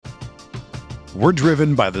We're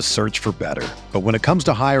driven by the search for better. But when it comes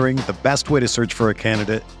to hiring, the best way to search for a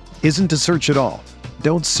candidate isn't to search at all.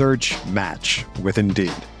 Don't search, match with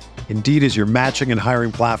Indeed. Indeed is your matching and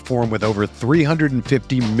hiring platform with over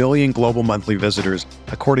 350 million global monthly visitors,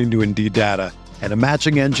 according to Indeed data, and a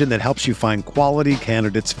matching engine that helps you find quality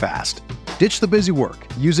candidates fast. Ditch the busy work.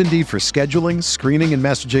 Use Indeed for scheduling, screening, and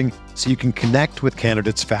messaging so you can connect with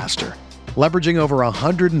candidates faster. Leveraging over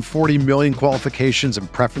 140 million qualifications and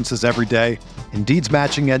preferences every day, Indeed's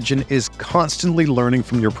matching engine is constantly learning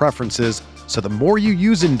from your preferences, so the more you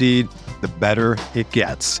use Indeed, the better it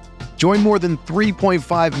gets. Join more than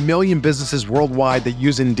 3.5 million businesses worldwide that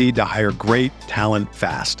use Indeed to hire great talent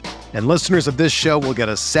fast. And listeners of this show will get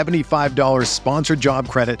a $75 sponsored job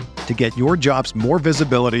credit to get your jobs more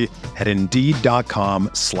visibility at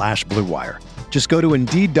Indeed.com/Blue Wire. Just go to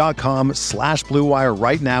Indeed.com/Blue Wire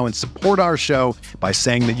right now and support our show by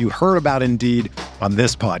saying that you heard about Indeed on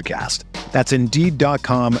this podcast. That's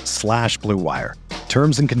Indeed.com/Blue Wire.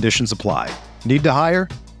 Terms and conditions apply. Need to hire?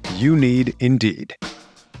 You need Indeed.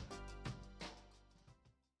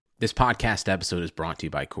 This podcast episode is brought to you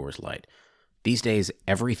by Coors Light. These days,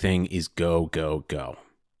 everything is go, go, go.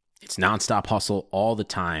 It's nonstop hustle all the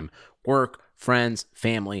time. Work, friends,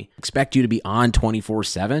 family. Expect you to be on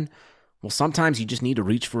 24/7? Well, sometimes you just need to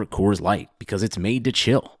reach for a Coors Light because it's made to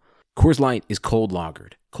chill. Coors Light is cold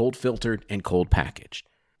lagered, cold filtered, and cold packaged.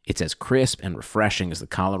 It's as crisp and refreshing as the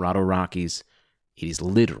Colorado Rockies. It is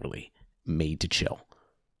literally made to chill.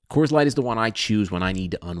 Coors Light is the one I choose when I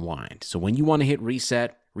need to unwind. So when you want to hit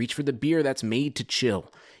reset, reach for the beer that's made to chill.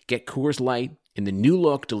 Get Coors Light in the new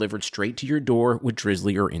look delivered straight to your door with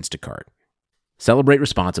Drizzly or Instacart. Celebrate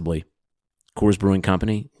responsibly. Coors Brewing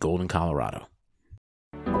Company, Golden, Colorado.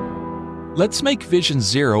 Let's make Vision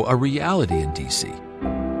Zero a reality in D.C.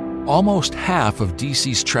 Almost half of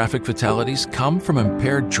D.C.'s traffic fatalities come from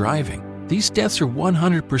impaired driving. These deaths are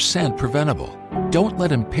 100% preventable. Don't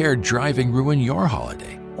let impaired driving ruin your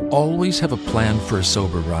holiday. Always have a plan for a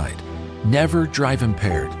sober ride. Never drive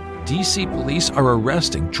impaired. D.C. police are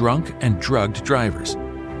arresting drunk and drugged drivers.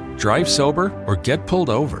 Drive sober or get pulled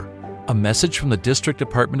over. A message from the District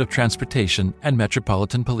Department of Transportation and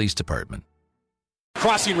Metropolitan Police Department.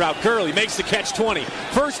 Crossing route, Gurley makes the catch 20.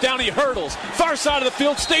 First down, he hurdles. Far side of the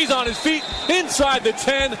field, stays on his feet. Inside the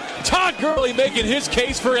 10, Todd Gurley making his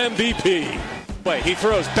case for MVP. He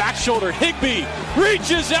throws back shoulder. Higbee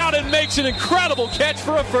reaches out and makes an incredible catch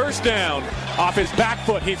for a first down. Off his back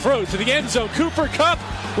foot, he throws to the end zone. Cooper Kupp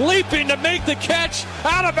leaping to make the catch.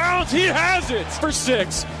 Out of bounds, he has it for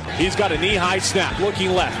 6. He's got a knee-high snap,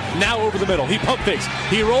 looking left. Now over the middle. He pump fakes.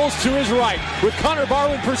 He rolls to his right with Connor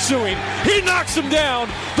Barwin pursuing. He knocks him down.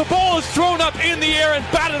 The ball is thrown up in the air and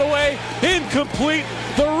batted away. Incomplete.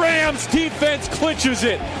 The Rams defense clinches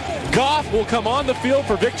it. Goff will come on the field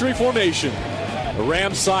for victory formation. The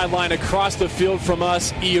Rams sideline across the field from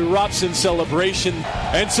us erupts in celebration.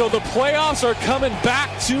 And so the playoffs are coming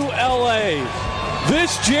back to L.A.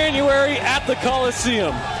 this January at the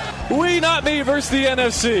Coliseum. We, not me, versus the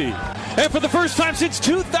NFC. And for the first time since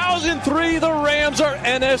 2003, the Rams are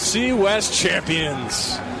NFC West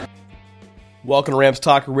champions. Welcome to Rams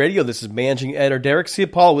Talk Radio. This is managing editor Derek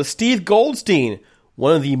Ciapala with Steve Goldstein,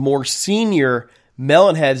 one of the more senior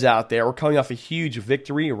Melonheads out there. We're coming off a huge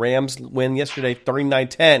victory. Rams win yesterday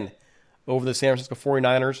 39-10 over the San Francisco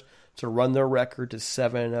 49ers to run their record to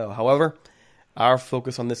 7-0. However, our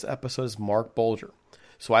focus on this episode is Marc Bulger.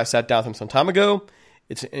 So I sat down with him some time ago.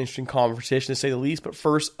 It's an interesting conversation to say the least. But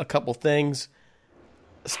first, a couple things.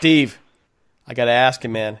 Steve, I got to ask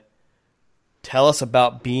you, man. Tell us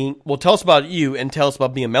about you and tell us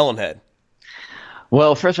about being a Melonhead.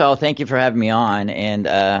 Well, first of all, thank you for having me on,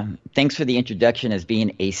 and thanks for the introduction as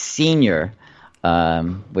being a senior,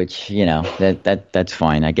 which, that's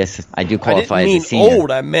fine. I guess I do qualify as a senior. I didn't mean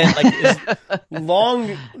old. I meant like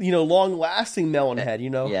long-lasting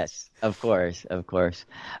Melonhead, Yes, of course.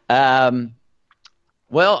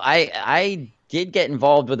 Well, I did get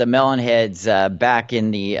involved with the Melonheads back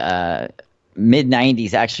in the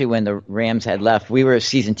mid-'90s, actually, when the Rams had left. We were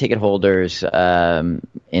season ticket holders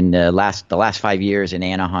in the last 5 years in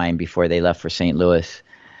Anaheim before they left for St. Louis.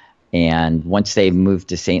 And once they moved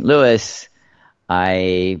to St. Louis,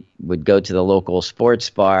 I would go to the local sports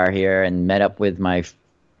bar here and met up with my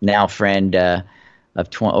now friend of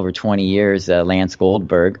over 20 years, Lance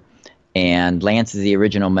Goldberg. And Lance is the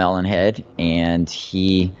original Melonhead, and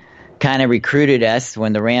he kind of recruited us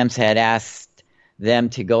when the Rams had asked them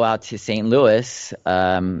to go out to St. Louis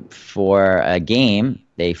for a game.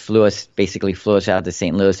 They basically flew us out to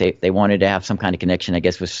St. Louis. They wanted to have some kind of connection, I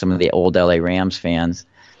guess, with some of the old LA Rams fans,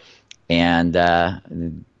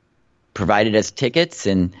 and provided us tickets.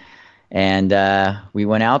 And And we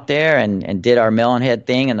went out there and did our Melonhead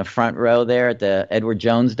thing in the front row there at the Edward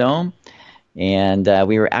Jones Dome. And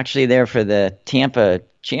we were actually there for the Tampa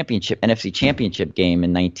NFC Championship game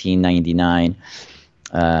in 1999.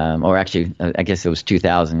 Or actually, I guess it was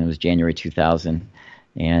 2000. It was January 2000.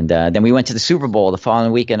 And then we went to the Super Bowl the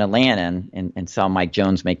following week in Atlanta and saw Mike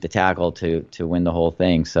Jones make the tackle to win the whole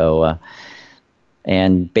thing. So,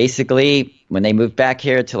 and basically, when they moved back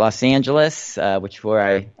here to Los Angeles, which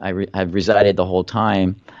where I've resided the whole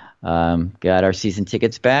time, got our season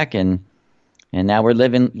tickets back, and now we're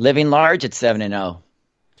living large at 7-0.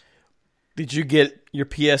 Did you get your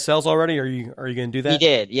PSLs already? Are you going to do that? We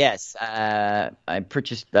did, yes. I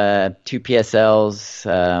purchased 2 PSLs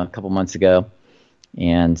a couple months ago,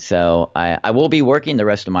 and so I will be working the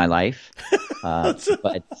rest of my life,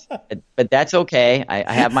 but that's okay.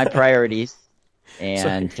 I have my priorities.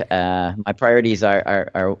 And my priorities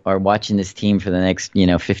are watching this team for the next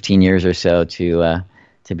 15 years or so to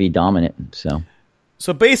be dominant.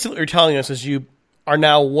 So basically, what you're telling us is you are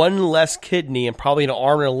now one less kidney and probably an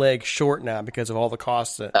arm and a leg short now because of all the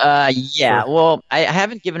costs. Well, I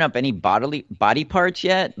haven't given up any body parts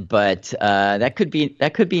yet, but that could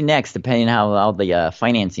be next, depending on how all the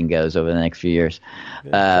financing goes over the next few years.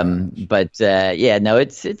 It's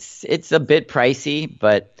a bit pricey,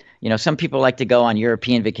 but. Some people like to go on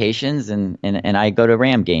European vacations, and I go to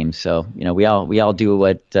Ram games. So we all do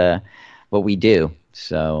what we do.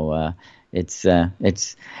 So it's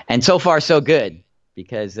and so far so good,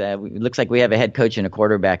 because it looks like we have a head coach and a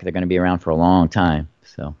quarterback that are going to be around for a long time.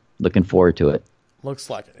 So looking forward to it. Looks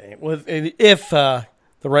like it. Well, if the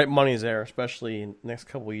right money is there, especially in the next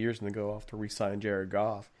couple of years, and they go off to re-sign Jared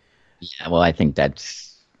Goff. Yeah, well, I think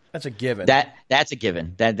that's a given. That's a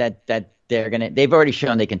given. That they've already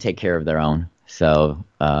shown they can take care of their own. So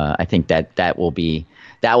I think that will be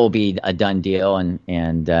a done deal,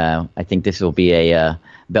 and I think this will be a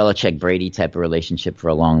Belichick Brady type of relationship for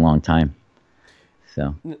a long, long time.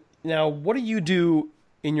 So now, what do you do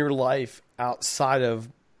in your life outside of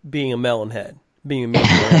being a Melonhead, being a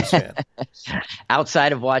Rams fan?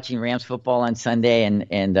 Outside of watching Rams football on Sunday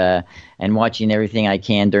and watching everything I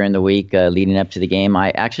can during the week leading up to the game,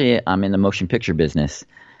 I'm in the motion picture business.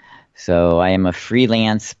 So I am a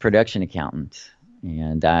freelance production accountant,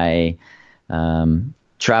 and I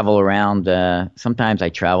travel around. Sometimes I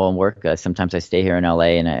travel and work. Sometimes I stay here in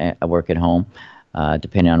LA and I work at home,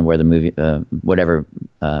 depending on where the movie, whatever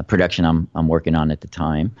production I'm working on at the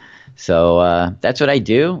time. So that's what I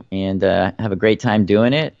do, and have a great time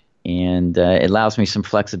doing it. And it allows me some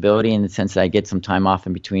flexibility in the sense that I get some time off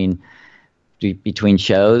in between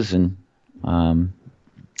shows, and I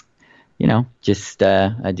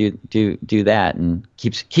do that, and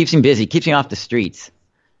keeps me busy, keeps me off the streets.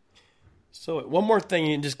 So one more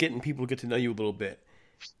thing, and just getting people to get to know you a little bit.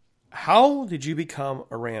 How did you become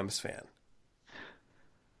a Rams fan?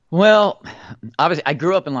 Well, obviously, I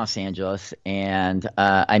grew up in Los Angeles, and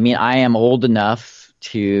I am old enough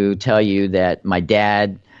to tell you that my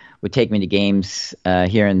dad would take me to games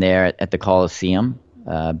here and there at the Coliseum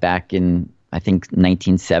back in, I think,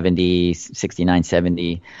 1970, 69,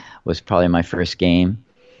 70 was probably my first game.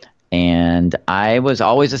 And I was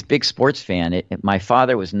always a big sports fan. My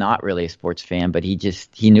father was not really a sports fan, but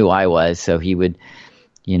he knew I was, so he would,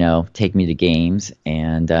 take me to games.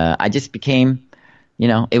 And I just became,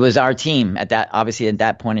 it was our team at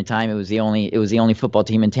that point in time. It was the only football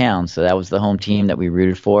team in town, so that was the home team that we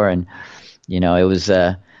rooted for. And it was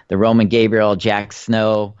the Roman Gabriel, Jack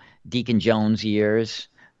Snow, Deacon Jones years.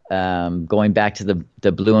 Going back to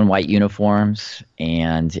the blue and white uniforms,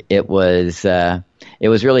 and it was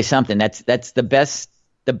really something. That's the best.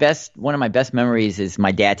 One of my best memories is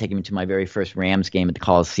my dad taking me to my very first Rams game at the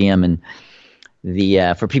Coliseum. And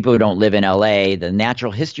for people who don't live in LA, the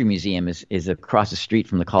Natural History Museum is across the street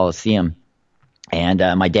from the Coliseum. And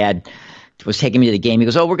my dad was taking me to the game. He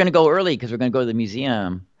goes, "Oh, we're going to go early because we're going to go to the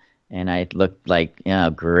museum." And I looked like,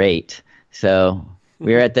 great. So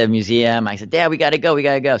we were at the museum. I said, "Dad, we got to go.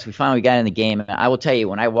 So we finally got in the game. And I will tell you,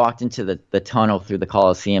 when I walked into the tunnel through the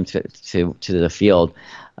Coliseum to the field,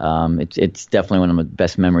 it's definitely one of the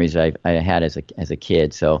best memories I had as a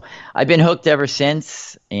kid. So I've been hooked ever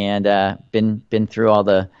since, and been through all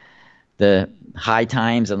the high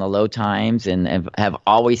times and the low times, and have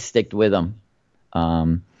always sticked with them.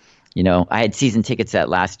 I had season tickets that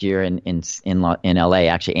last year in LA,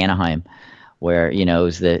 actually Anaheim, where it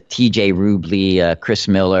was the T.J. Rubley, Chris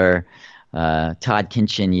Miller, Todd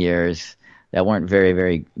Kinchin years that weren't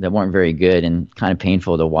very good and kind of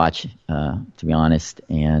painful to watch, to be honest.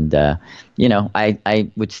 And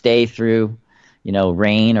I would stay through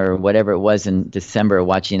rain or whatever it was in December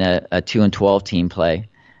watching a 2-12 team play,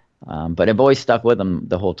 But I've always stuck with them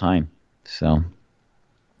the whole time. So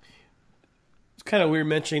It's kind of weird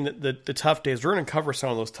mentioning the tough days. We're going to cover some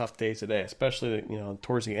of those tough days today, especially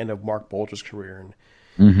towards the end of Marc Bulger's career.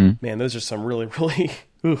 And man, those are some really, really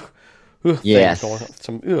yes,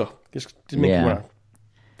 things going. Just make me want to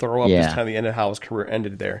throw up this time the end of how his career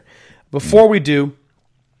ended there. Before we do,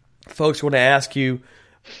 folks, I want to ask you,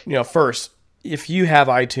 first, if you have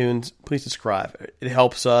iTunes, please subscribe. It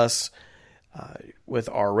helps us with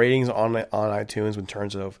our ratings on iTunes in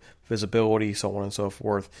terms of visibility, so on and so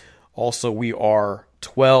forth. Also, we are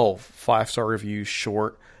 12 5-star reviews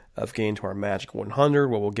short of getting to our Magic 100,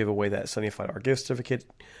 where we'll give away that $75 gift certificate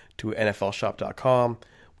to NFLshop.com.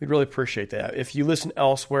 We'd really appreciate that. If you listen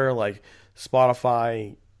elsewhere, like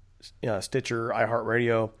Spotify, Stitcher,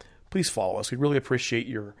 iHeartRadio, please follow us. We'd really appreciate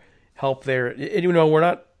your help there. And we're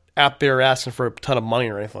not out there asking for a ton of money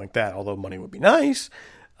or anything like that, although money would be nice.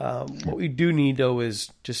 What we do need, though, is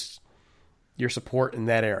just your support in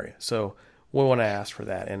that area. So we want to ask for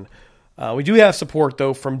that. And we do have support,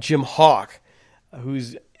 though, from Jim Hawk, who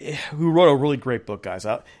wrote a really great book, guys.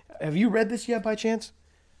 Have you read this yet by chance?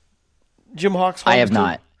 Jim Hawk's I have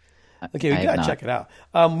not. Okay, we got to check it out.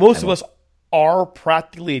 Most of us are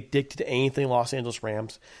practically addicted to anything Los Angeles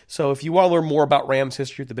Rams. So if you want to learn more about Rams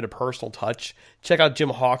history with a bit of personal touch, check out Jim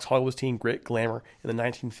Hawk's Hollywood's Teen Grit, Glamour in the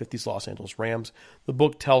 1950s Los Angeles Rams. The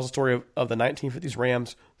book tells the story of the 1950s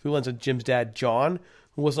Rams through the lens of Jim's dad, John,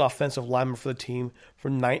 who was an offensive lineman for the team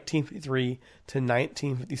from 1953 to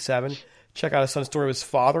 1957. Check out his son's story of his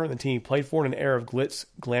father and the team he played for in an era of glitz,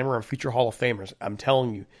 glamour, and future Hall of Famers. I'm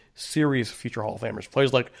telling you, serious future Hall of Famers.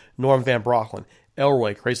 Players like Norm Van Brocklin,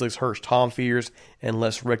 Elroy, Crazy Legs Hirsch, Tom Fears, and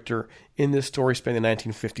Les Richter in this story spanning the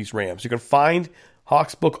 1950s Rams. You can find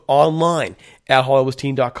Hawk's book online at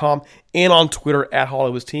HollywoodTeam.com and on Twitter at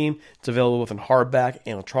HollywoodTeam. It's available both in hardback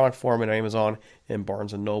and electronic form at Amazon and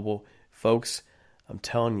Barnes & Noble. Folks, I'm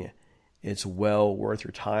telling you, it's well worth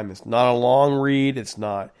your time. It's not a long read. It's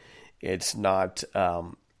not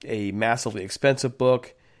a massively expensive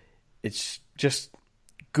book. It's just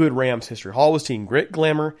good Rams history. Hollywood's Teen Grit,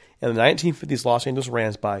 Glamour, and the 1950s Los Angeles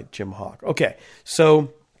Rams by Jim Hawk. Okay,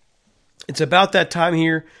 so it's about that time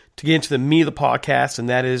here to get into the meat of the podcast, and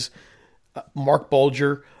that is Marc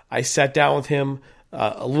Bulger. I sat down with him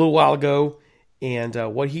a little while ago, and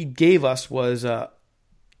what he gave us was an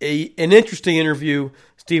interesting interview.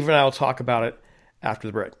 Steve and I will talk about it after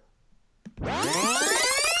the break.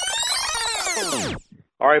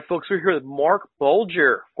 All right, folks, we're here with Marc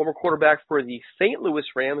Bulger, former quarterback for the St. Louis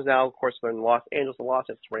Rams. Now, of course, they're in Los Angeles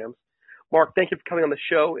Rams. Marc, thank you for coming on the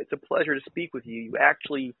show. It's a pleasure to speak with you. You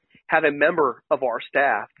actually have a member of our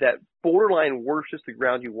staff that borderline worships the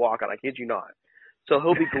ground you walk on. I kid you not. So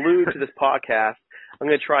he'll be glued to this podcast. I'm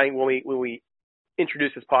going to try, when we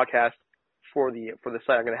introduce this podcast for the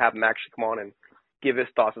site, I'm going to have him actually come on and give his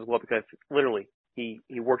thoughts as well, because literally he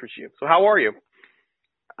worked with you. So how are you?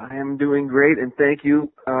 I am doing great, and thank you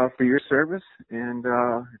for your service, and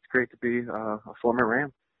it's great to be a former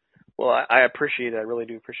Ram. Well, I appreciate it. I really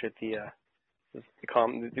do appreciate the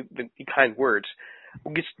kind words.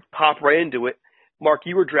 We'll just pop right into it. Marc,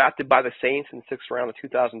 you were drafted by the Saints in the 6th round of the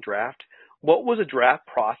 2000 draft. What was the draft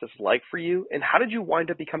process like for you, and how did you wind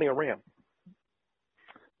up becoming a Ram?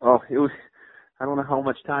 Oh, it was. I don't know how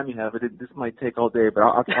much time you have. This might take all day, but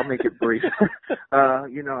I'll make it brief.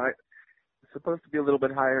 It's supposed to be a little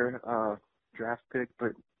bit higher draft pick,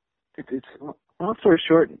 but it's long story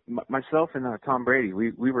short. Myself and Tom Brady,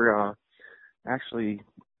 we were actually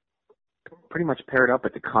pretty much paired up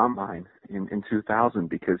at the combine in 2000,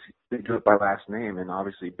 because they do it by last name, and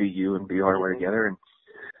obviously BU and BR were together, and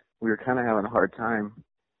we were kind of having a hard time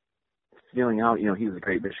feeling out. He was a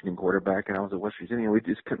great Michigan quarterback, and I was at West Virginia. We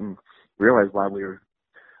just couldn't realize why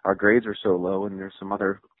our grades were so low, and there's some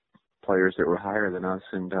other players that were higher than us,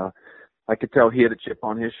 and I could tell he had a chip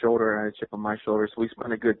on his shoulder, and I had a chip on my shoulder. So we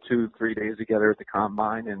spent a good 2-3 days together at the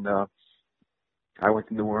combine, and I went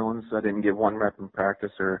to New Orleans. I didn't get one rep in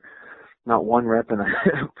practice, or not one rep in a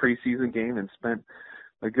preseason game, and spent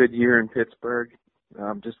a good year in Pittsburgh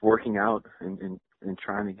just working out and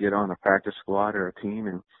trying to get on a practice squad or a team.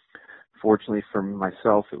 And fortunately for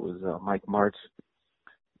myself, it was Mike Martz,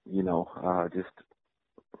 just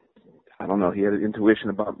I don't know. He had an intuition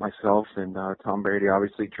about myself, and Tom Brady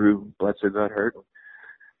obviously Drew Bledsoe got hurt.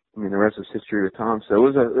 I mean, the rest is history with Tom. So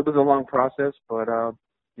it was a long process, but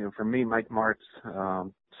for me, Mike Martz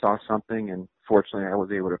saw something, and fortunately, I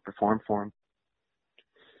was able to perform for him.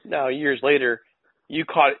 Now, years later, you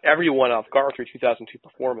caught everyone off guard through 2002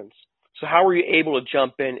 performance. So how were you able to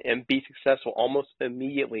jump in and be successful almost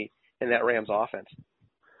immediately in that Rams offense?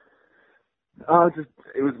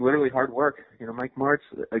 It was literally hard work. Mike Martz,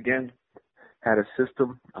 again, had a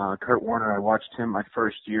system. Kurt Warner, I watched him my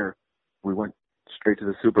first year. We went straight to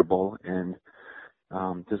the Super Bowl, and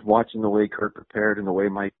just watching the way Kurt prepared and the way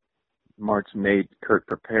Mike Martz made Kurt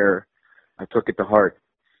prepare, I took it to heart.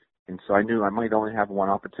 And so I knew I might only have one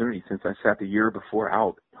opportunity, since I sat the year before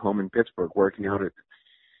out home in Pittsburgh working out at,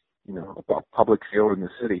 a public field in the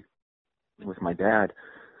city with my dad.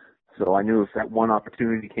 So I knew if that one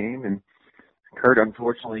opportunity came, and Kurt,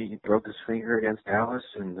 unfortunately, he broke his finger against Dallas,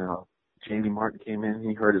 and Jamie Martin came in.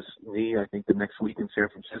 He hurt his knee, I think, the next week in San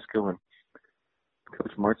Francisco, and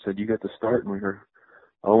Coach Martin said, "You got to start," and we were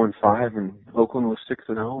 0-5, and Oakland was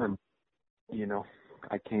 6-0, and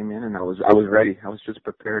I came in and I was ready. I was just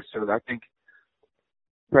prepared. So I think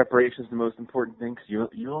preparation is the most important thing, because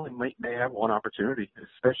you only may have one opportunity,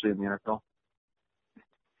 especially in the NFL.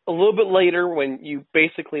 A little bit later, when you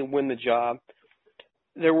basically win the job,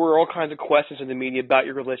 there were all kinds of questions in the media about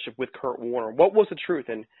your relationship with Kurt Warner. What was the truth?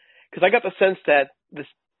 And because I got the sense that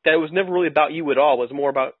it was never really about you at all. It was more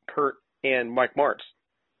about Kurt and Mike Martz.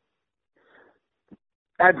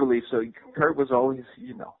 I believe so. Kurt was always,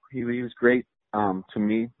 he was great to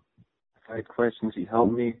me. If I had questions, he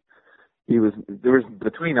helped me.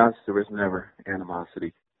 Between us, there was never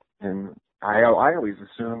animosity. And I always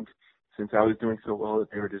assumed, since I was doing so well,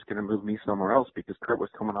 that they were just going to move me somewhere else, because Kurt was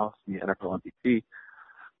coming off the NFL MVP,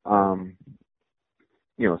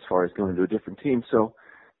 as far as going to a different team. So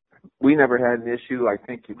we never had an issue. I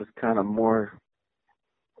think it was kind of more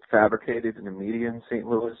fabricated in the media in St.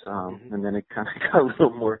 Louis, and then it kind of got a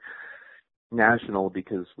little more national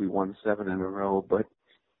because we won 7 in a row. But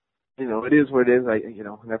it is what it is.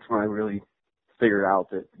 That's when I really figured out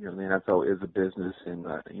that the NFL is a business, and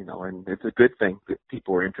and it's a good thing that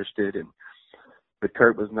people are interested. But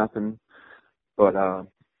Kurt was nothing but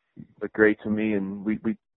great to me, and we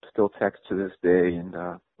still text to this day, and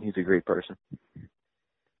he's a great person.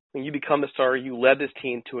 When you become a star, you led this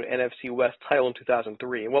team to an NFC West title in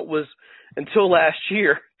 2003. And what was, until last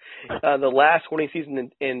year, the last winning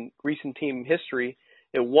season in recent team history,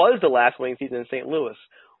 it was the last winning season in St. Louis.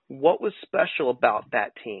 What was special about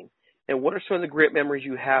that team? And what are some of the great memories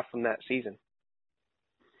you have from that season?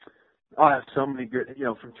 I have so many good,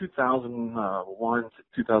 from 2001 to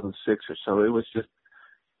 2006 or so,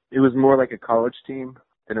 it was more like a college team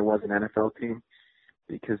than it was an NFL team.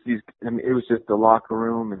 Because it was just the locker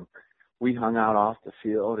room, and we hung out off the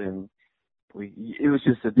field, and it was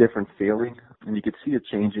just a different feeling, and you could see it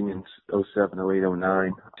changing in 07, 08,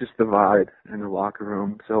 09, just the vibe in the locker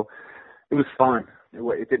room. So it was fun.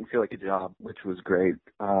 It didn't feel like a job, which was great.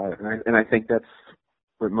 And I think that's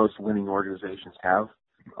what most winning organizations have.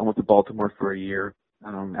 I went to Baltimore for a year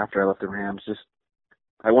after I left the Rams.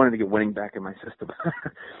 I wanted to get winning back in my system,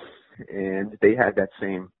 and they had that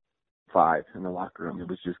same vibe in the locker room. It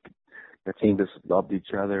was just, the team just loved each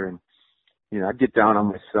other, and I'd get down on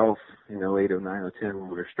myself, 08, 09, 10 when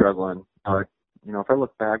we were struggling. If I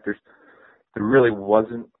look back, there really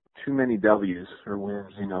wasn't too many W's or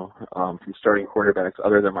wins, from starting quarterbacks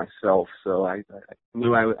other than myself. So I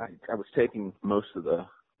knew I was taking most of the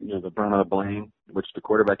brunt of the blame, which the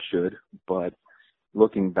quarterback should. But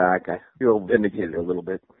looking back, I feel vindicated a little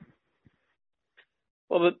bit.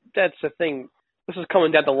 Well, that's the thing. This is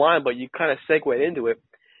coming down the line, but you kind of segued into it.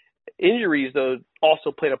 Injuries, though,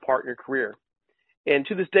 also played a part in your career. And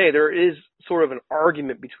to this day, there is sort of an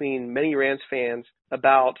argument between many Rams fans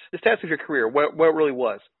about the stats of your career, what it really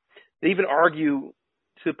was. They even argue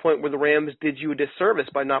to the point where the Rams did you a disservice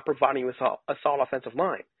by not providing you a solid offensive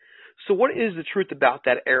line. So what is the truth about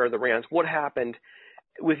that era of the Rams? What happened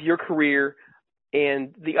with your career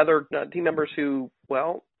and the other team members who,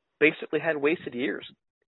 basically had wasted years?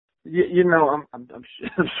 I'm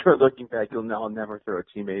sure looking back, you'll know I'll never throw a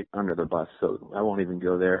teammate under the bus, so I won't even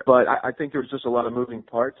go there. But I think there was just a lot of moving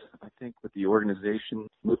parts. I think with the organization,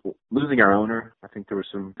 losing our owner, I think there were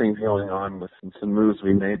some things going on with some moves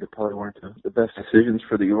we made that probably weren't the best decisions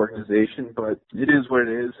for the organization, but it is what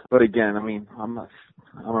it is. But again, I'm a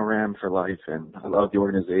Ram for life, and I love the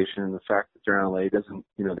organization, and the fact that they're in LA doesn't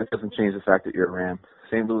change the fact that you're a Ram.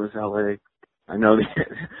 St. Louis, LA. I know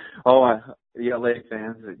the LA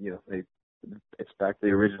fans, it's back to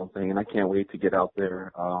the original thing, and I can't wait to get out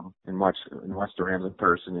there and watch the Rams in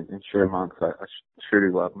person and share amongst. I sure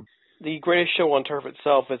do love them. The greatest show on turf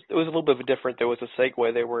itself, it was a little bit of a different. There was a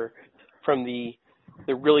segue. They were from the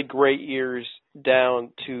really great years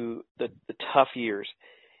down to the tough years.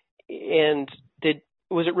 And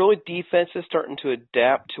was it really defenses starting to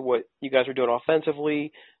adapt to what you guys were doing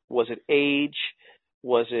offensively? Was it age?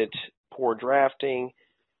 Was it poor drafting?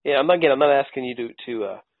 Yeah, I'm not asking you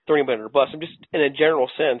to throw anybody under the bus. I'm just, in a general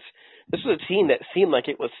sense, this was a team that seemed like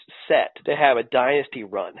it was set to have a dynasty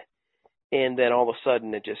run, and then all of a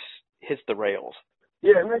sudden it just hits the rails.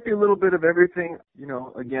 Yeah, it might be a little bit of everything.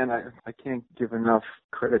 Again, I can't give enough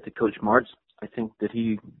credit to Coach March. I think that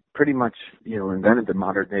he pretty much, invented the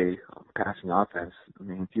modern day passing offense. I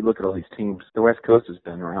mean, if you look at all these teams, the West Coast has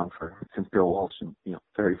been around since Bill Walsh,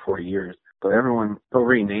 30, 40 years. But everyone, they'll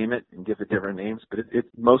rename it and give it different names, but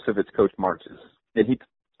most of it's Coach March's. And he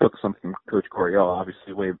took something from Coach Coryell,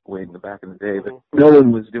 obviously, way in the back of the day. But no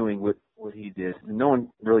one was doing what he did. And no one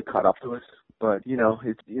really caught up to us. But,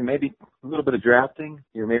 it's maybe a little bit of drafting,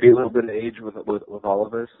 maybe a little bit of age with all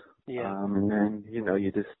of us. Yeah. And then,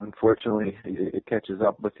 you just, unfortunately, it catches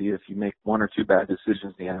up with you if you make one or two bad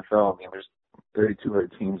decisions in the NFL. I mean, there's 32 other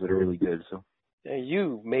teams that are really good. So. Yeah,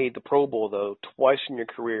 you made the Pro Bowl, though, twice in your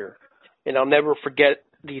career. And I'll never forget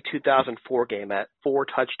the 2004 game at 4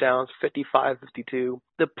 touchdowns, 55-52.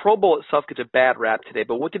 The Pro Bowl itself gets a bad rap today,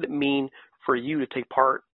 but what did it mean for you to take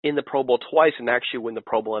part in the Pro Bowl twice and actually win the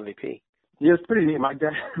Pro Bowl MVP? Yeah, it's pretty neat. My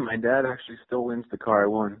dad actually still wins the car I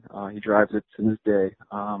won. He drives it to this day.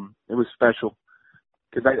 It was special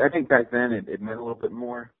because I think back then it meant a little bit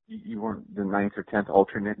more. You weren't the 9th or 10th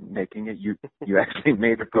alternate making it. You actually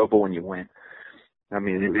made the Pro Bowl when you went. I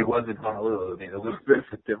mean, it wasn't Honolulu. It made a little bit of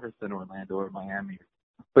a difference than Orlando or Miami.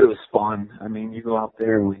 But it was fun. I mean, you go out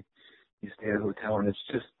there and you stay at a hotel and it's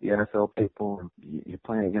just the NFL people and you're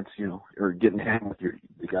playing against, or getting hanged with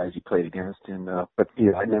the guys you played against. And but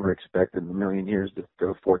I never expected in a million years to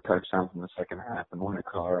throw 4 touchdowns in the second half and win a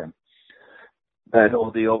car and that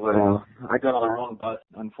whole deal. But I got on the wrong bus,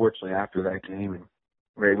 unfortunately, after that game. And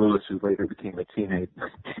Ray Lewis, who later became a teammate,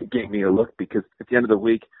 gave me a look because at the end of the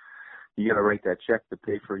week, you got to write that check to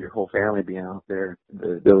pay for your whole family being out there.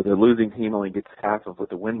 The losing team only gets half of what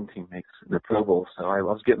the winning team makes in the Pro Bowl. So I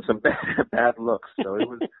was getting some bad looks. So it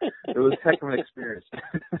was a heck of an experience.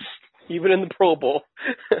 Even in the Pro Bowl.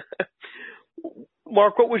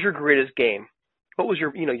 Mark, what was your greatest game? What was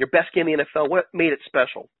your best game in the NFL? What made it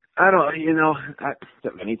special? I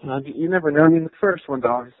don't, many times you never know. I mean, the first one's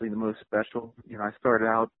obviously the most special. I started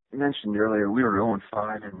out, you mentioned earlier, we were 0-5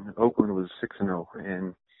 and Oakland was 6-0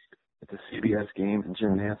 and at the CBS games, and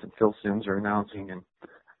Jim Nantz and Phil Simms are announcing. And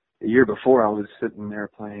the year before, I was sitting there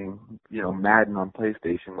playing, Madden on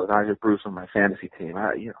PlayStation with Isaac Bruce on my fantasy team.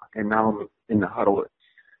 And now I'm in the huddle.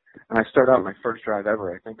 And I start out my first drive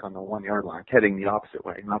ever, I think, on the 1-yard line, heading the opposite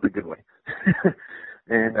way, not the good way.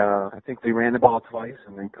 And I think we ran the ball twice,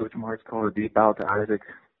 and then Coach March called a deep out to Isaac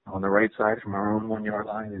on the right side from our own 1-yard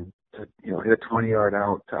line, and to hit a 20-yard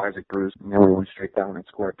out to Isaac Bruce. And then we went straight down and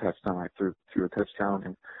scored a touchdown. I threw a touchdown,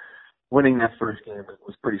 and winning that first game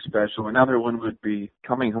was pretty special. Another one would be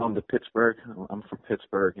coming home to Pittsburgh. I'm from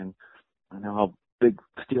Pittsburgh, and I know how big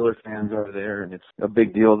Steelers fans are there, and it's a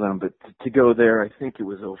big deal to them. But to go there, I think it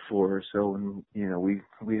was 04 or so, and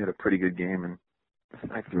we had a pretty good game, and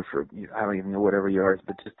I threw for I don't even know whatever yards,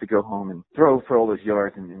 but just to go home and throw for all those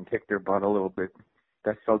yards and kick their butt a little bit,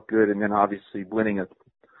 that felt good. And then obviously winning a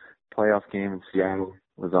playoff game in Seattle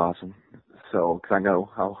was awesome. So, because I know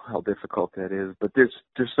how difficult that is, but there's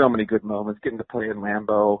so many good moments. Getting to play in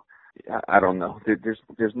Lambeau, I don't know.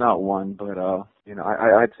 There's not one, but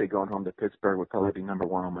I'd say going home to Pittsburgh would probably be number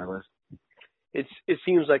one on my list. It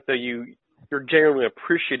seems like that you're genuinely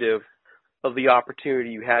appreciative of the opportunity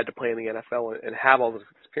you had to play in the NFL and have all those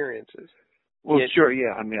experiences. Well, sure,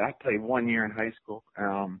 yeah. I mean, I played 1 year in high school,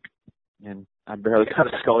 and I barely got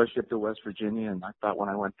a scholarship to West Virginia, and I thought when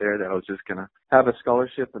I went there that I was just going to have a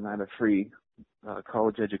scholarship and I had a free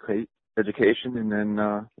college education, and then,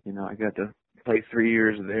 I got to play 3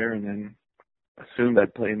 years there, and then assumed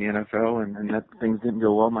I'd play in the NFL, and that things didn't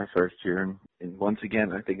go well my first year. And once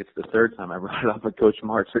again, I think it's the third time I brought it up with Coach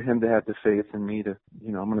March, for him to have the faith in me to,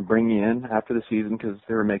 I'm going to bring you in after the season because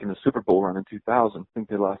they were making a Super Bowl run in 2000. I think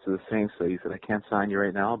they lost to the Saints, so he said, I can't sign you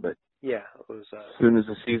right now, but yeah, it was, as soon as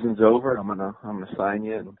the season's over, I'm gonna sign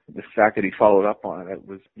you. And the fact that he followed up on it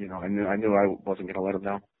was, I knew I wasn't gonna let him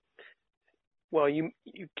down. Well, you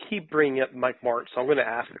keep bringing up Mike March, so I'm going to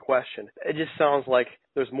ask the question. It just sounds like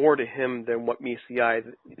there's more to him than what meets the eye.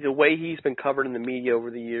 The way he's been covered in the media over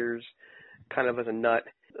the years, kind of as a nut,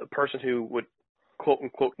 a person who would, quote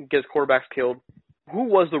unquote, get his quarterbacks killed. Who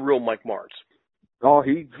was the real Mike March? Oh,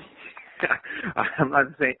 I'm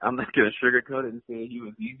not going to sugarcoat it and say he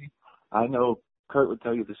was easy. I know Kurt would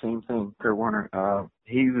tell you the same thing, Kurt Warner.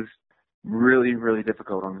 He was really, really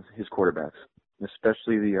difficult on his quarterbacks,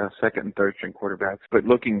 especially the second and third string quarterbacks. But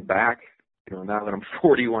looking back, now that I'm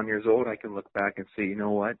 41 years old, I can look back and say, you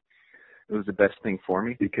know what? It was the best thing for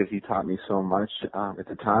me because he taught me so much at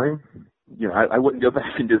the time. I wouldn't go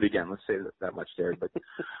back and do it again. Let's say that much there. But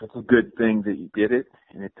it's a good thing that he did it,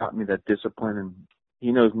 and it taught me that discipline. And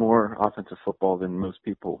he knows more offensive football than most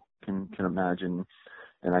people can imagine.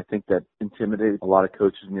 And I think that intimidated a lot of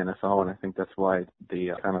coaches in the NFL, and I think that's why they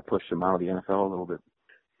kind of pushed him out of the NFL a little bit.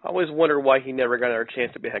 I always wondered why he never got another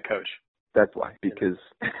chance to be head coach. That's why, because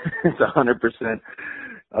it's 100%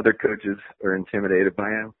 other coaches are intimidated by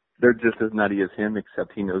him. They're just as nutty as him,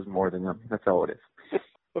 except he knows more than them. That's all it is.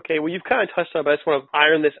 Okay, well, you've kind of touched on it, but I just want to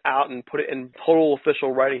iron this out and put it in total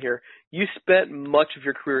official writing here. You spent much of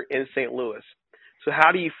your career in St. Louis. So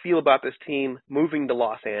how do you feel about this team moving to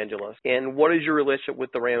Los Angeles, and what is your relationship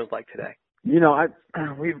with the Rams like today?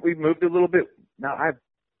 We've moved a little bit. Now I'm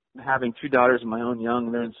having 2 daughters of my own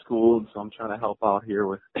young. They're in school, so I'm trying to help out here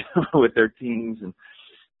with with their teams and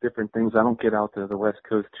different things. I don't get out to the West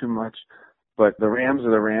Coast too much, but the Rams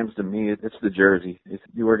are the Rams to me. It's the jersey. It's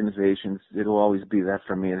the organizations. It'll always be that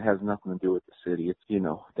for me. It has nothing to do with the city. It's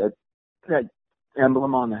that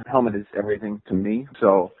emblem on the helmet is everything to me.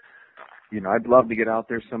 So. I'd love to get out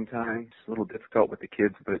there sometime. It's a little difficult with the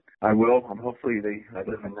kids, but I will. Hopefully I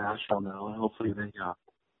live in Nashville now, and hopefully they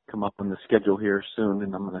come up on the schedule here soon,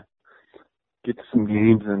 and I'm going to get to some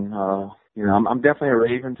games. And, I'm definitely a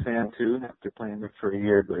Ravens fan, too, after playing there for a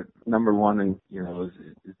year, but number one,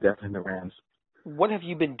 is definitely the Rams. What have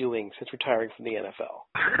you been doing since retiring from the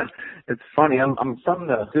NFL? It's funny. I'm from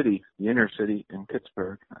the city, the inner city in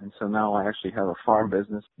Pittsburgh, and so now I actually have a farm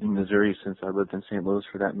business in Missouri since I lived in St. Louis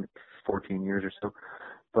for that 14 years or so.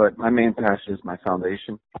 But my main passion is my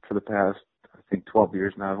foundation. For the past, I think, 12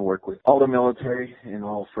 years now, I've worked with all the military and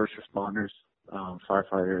all first responders,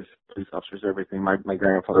 firefighters, police officers, everything. My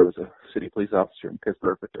grandfather was a city police officer in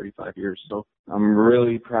Pittsburgh for 35 years. So I'm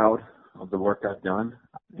really proud of the work I've done,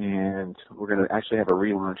 and we're going to actually have a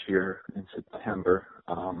relaunch here in September.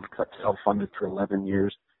 Self-funded for 11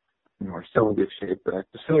 years, and we're still in good shape, but I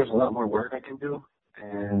feel there's a lot more work I can do.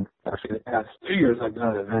 And actually the past 2 years I've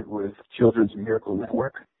done an event with Children's Miracle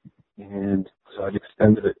Network, and so I've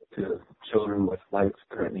extended it to children with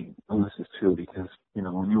life-threatening illnesses too, because,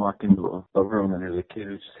 when you walk into a room and there's a kid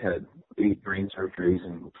who just had 8 brain surgeries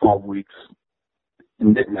in 12 weeks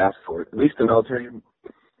and didn't ask for it, at least the military,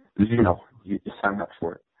 you sign up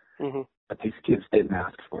for it. Mm-hmm. But these kids didn't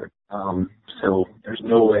ask for it. So there's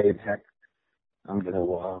no way in heck I'm going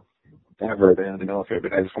to ever abandon the military,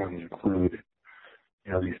 but I just wanted to include,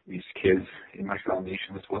 these kids in my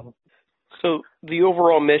foundation as well. So the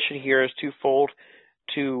overall mission here is twofold: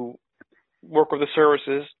 to work with the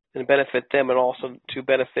services and benefit them, and also to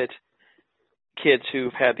benefit kids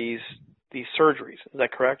who've had these surgeries. Is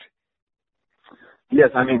that correct? Yes,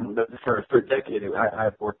 I mean, for a decade,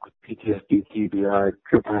 I've worked with PTSD, TBI,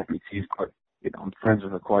 triple amputees. I'm friends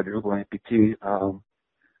with a quadruple amputee.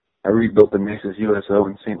 I rebuilt the nicest USO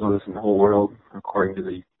in St. Louis and the whole world, according to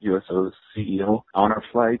the USO's CEO. On our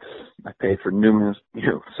flights, I paid for numerous,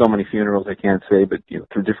 so many funerals I can't say, but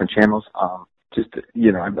through different channels.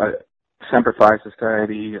 Semper Fi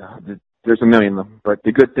Society. There's a million of them, but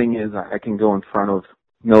the good thing is I can go in front of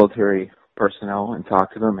military personnel and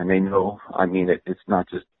talk to them, and they know. I mean, it's not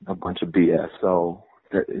just a bunch of BS. So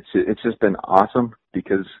it's just been awesome,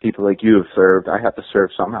 because people like you have served. I have to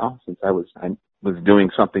serve somehow, since I was doing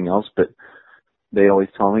something else, but they always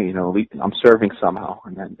tell me, I'm serving somehow,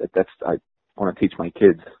 and that's I want to teach my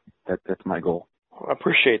kids. That's my goal. I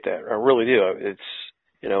appreciate that. I really do. It's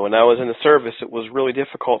when I was in the service, it was really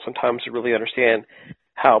difficult sometimes to really understand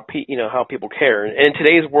how people care. And in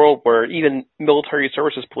today's world, where even military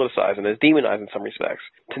service is politicized and is demonized in some respects,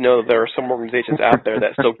 to know that there are some organizations out there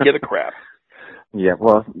that still give a crap. Yeah,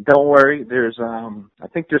 well, don't worry. There's, I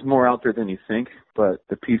think there's more out there than you think, but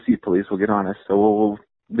the PC police will get on us, so we'll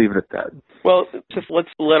leave it at that. Well, just let's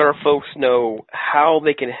let our folks know how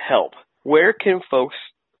they can help. Where can folks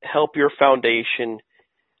help your foundation?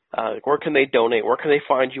 Where can they donate? Where can they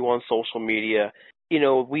find you on social media?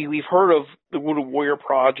 We've heard of the Wounded Warrior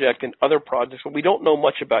Project and other projects, but we don't know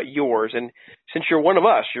much about yours. And since you're one of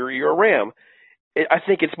us, you're a Ram, I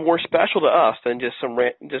think it's more special to us than just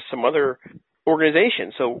some other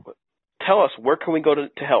organization. So tell us, where can we go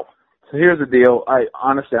to help? So here's the deal. I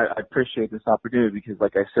appreciate this opportunity, because,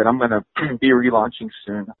 like I said, I'm going to be relaunching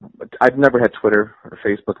soon. I've never had Twitter or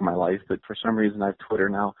Facebook in my life, but for some reason I have Twitter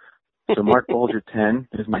now. So Marc Bulger 10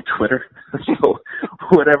 is my Twitter. So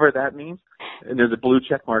whatever that means. And there's a blue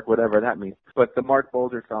check mark, whatever that means. But the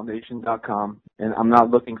MarcBulgerFoundation.com, and I'm not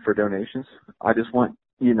looking for donations. I just want,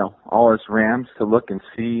 all us Rams to look and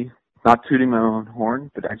see, not tooting my own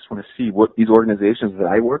horn, but I just want to see what these organizations that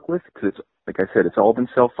I work with, because it's like I said, it's all been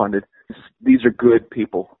self-funded. These are good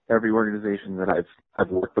people. Every organization that I've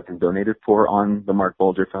worked with and donated for on the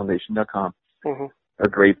MarcBulgerFoundation.com are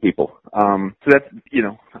great people. So that's,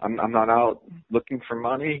 I'm not out looking for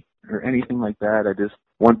money or anything like that. I just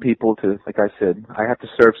want people to, like I said, I have to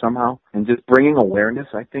serve somehow. And just bringing awareness,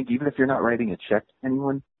 I think, even if you're not writing a check to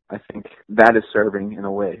anyone, I think that is serving in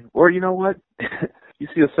a way. Or you know what? You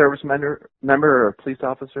see a service member or a police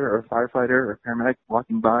officer or a firefighter or a paramedic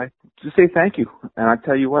walking by, just say thank you. And I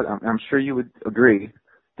tell you what, I'm sure you would agree,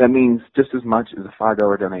 that means just as much as a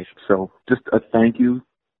 $5 donation. So just a thank you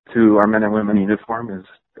to our men and women in uniform is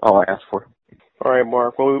all I ask for. All right,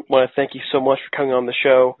 Mark. Well, we want to thank you so much for coming on the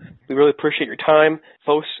show. We really appreciate your time.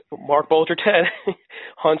 Folks, Marc Bulger 10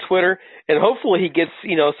 on Twitter, and hopefully he gets,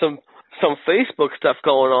 some Facebook stuff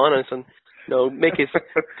going on and some,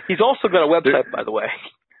 he's also got a website, by the way.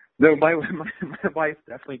 No, my wife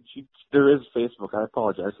definitely, there is Facebook. I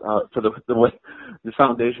apologize for the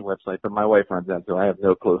foundation website, but my wife runs that, so I have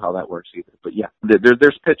no clue how that works either. But yeah,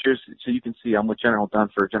 there's pictures, so you can see I'm with General Dunn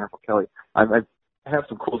for Jennifer Kelly. I have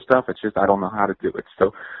some cool stuff. It's just I don't know how to do it.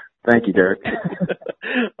 So thank you, Derek.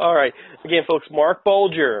 All right. Again, folks, Marc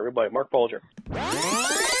Bulger. Everybody, Marc Bulger.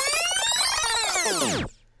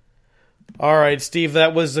 All right, Steve,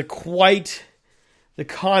 that was quite the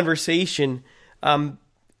conversation.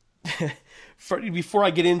 Before I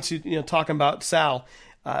get into talking about Sal,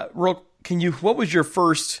 what was your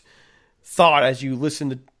first thought as you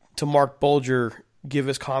listened to Marc Bulger give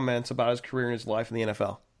his comments about his career and his life in the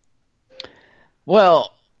NFL?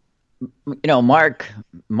 Well, Mark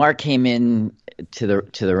came in to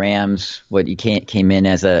the Rams. He came in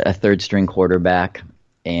as a third string quarterback,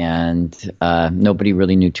 and nobody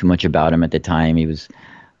really knew too much about him at the time. He was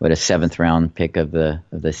a seventh round pick of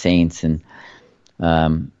the Saints, and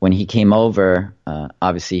when he came over,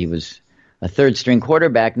 obviously he was a third string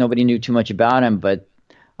quarterback. Nobody knew too much about him, but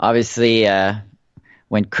obviously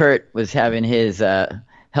when Kurt was having his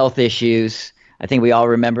health issues, I think we all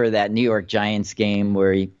remember that New York Giants game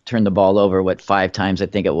where he turned the ball over, 5 times I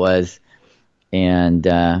think it was, and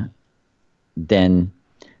then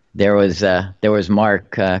there was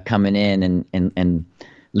Mark coming in and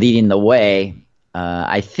leading the way.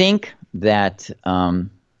 I think that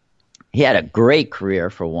he had a great career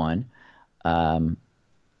for one.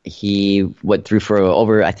 He threw for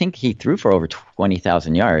over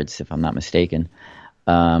 20,000 yards, if I'm not mistaken,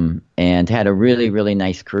 and had a really, really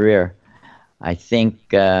nice career. I think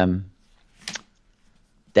that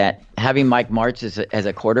having Mike Martz as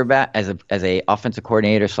a quarterback, as a offensive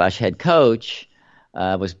coordinator / head coach,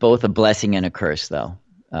 was both a blessing and a curse, though,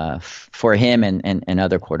 for him and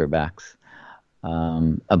other quarterbacks.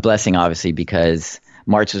 A blessing, obviously, because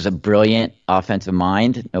Martz was a brilliant offensive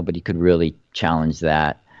mind. Nobody could really challenge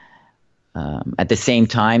that. At the same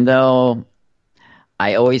time, though,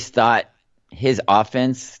 I always thought his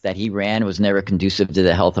offense that he ran was never conducive to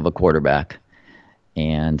the health of a quarterback.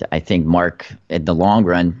 And I think Mark, in the long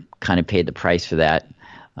run, kind of paid the price for that,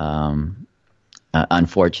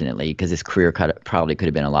 unfortunately, because his career probably could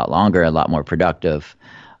have been a lot longer, a lot more productive,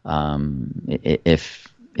 if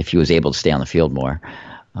he was able to stay on the field more,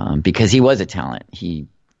 because he was a talent. He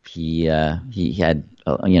had,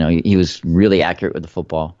 he was really accurate with the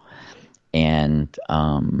football, and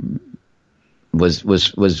was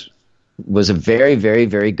a very, very,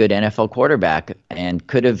 very good NFL quarterback, and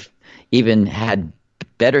could have even had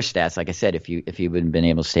better stats, like I said, if he would have been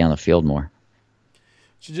able to stay on the field more.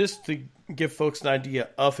 So just to give folks an idea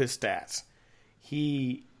of his stats,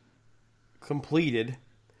 he completed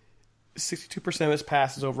 62% of his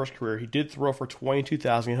passes over his career. He did throw for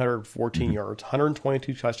 22,814 yards,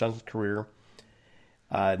 122 touchdowns in his career,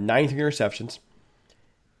 93 interceptions.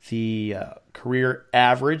 The career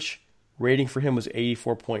average rating for him was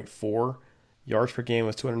 84.4. Yards per game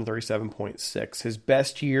was 237.6. His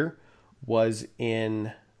best year was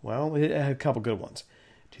it had a couple good ones.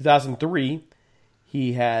 2003,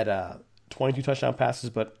 he had 22 touchdown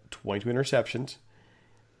passes, but 22 interceptions,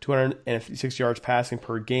 256 yards passing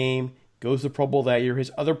per game. Goes to the Pro Bowl that year.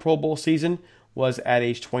 His other Pro Bowl season was at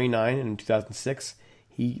age 29 in 2006.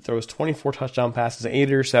 He throws 24 touchdown passes, 8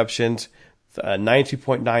 interceptions,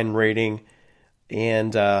 92.9 rating,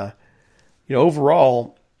 and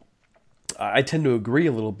overall, I tend to agree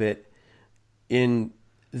a little bit in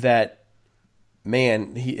that.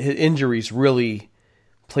 Man, his injuries really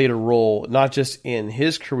played a role, not just in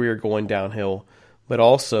his career going downhill, but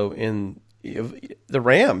also in the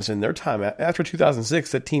Rams in their time. After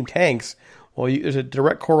 2006, that team tanks. Well, there's a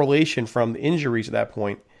direct correlation from the injuries at that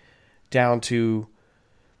point down to,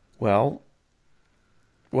 what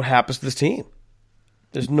happens to this team?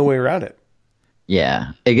 There's no way around it.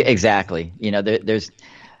 Yeah, exactly. There's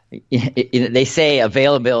they say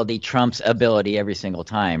availability trumps ability every single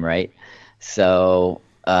time, right? So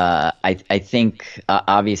I think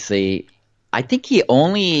obviously, I think he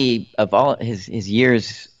only of all his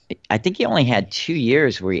years, I think he only had 2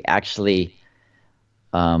 years where he actually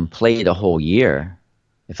played a whole year,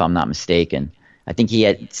 if I'm not mistaken. I think he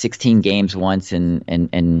had 16 games once, and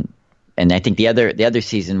I think the other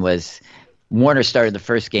season was Warner started the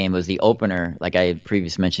first game, was the opener, like I had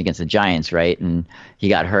previously mentioned, against the Giants, right? And he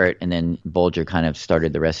got hurt, and then Bulger kind of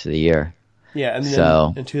started the rest of the year. Yeah, and then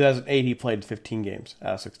so, in 2008 he played 15 games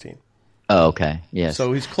out of 16. Oh, okay, yes.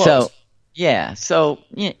 So he's close. So yeah, so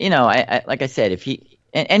I like I said, if he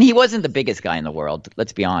and he wasn't the biggest guy in the world.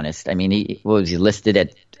 Let's be honest. I mean, he listed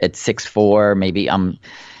at 6'4", maybe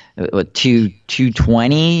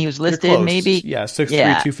 220. He was listed, maybe. Yeah, 6'3",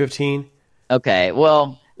 215. Okay,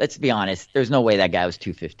 well, let's be honest. There's no way that guy was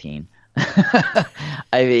 215.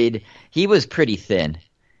 I mean, he was pretty thin.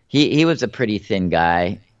 He was a pretty thin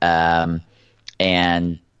guy. And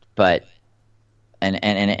again,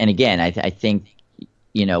 I think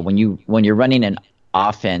when you're running an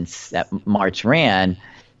offense that March ran,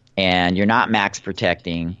 and you're not max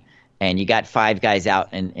protecting, and you got 5 guys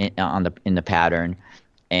out in the pattern,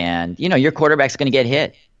 and your quarterback's going to get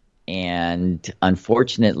hit, and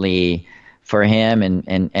unfortunately for him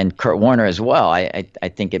and Kurt Warner as well, I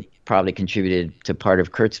think it probably contributed to part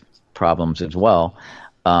of Kurt's problems as well.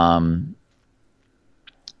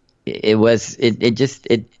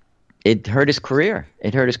 It hurt his career.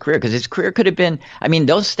 It hurt his career because his career could have been. I mean,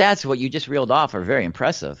 those stats, what you just reeled off, are very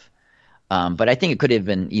impressive. But I think it could have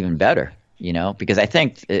been even better. Because I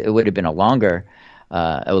think it would have been a longer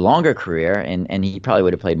career, and he probably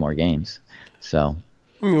would have played more games. So,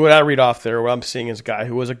 I mean, what I read off there, what I'm seeing is a guy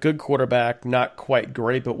who was a good quarterback, not quite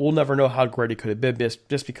great, but we'll never know how great he could have been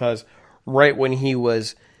just because right when he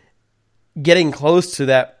was getting close to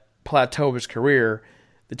that plateau of his career,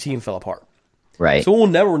 the team fell apart. Right. So we'll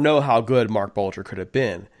never know how good Marc Bulger could have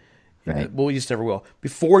been. Right. We just never will.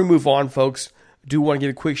 Before we move on, folks, I do want to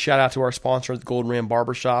give a quick shout out to our sponsor, the Golden Ram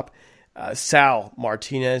Barbershop. Sal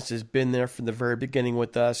Martinez has been there from the very beginning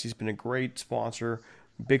with us. He's been a great sponsor,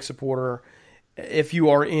 big supporter. If you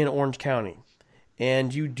are in Orange County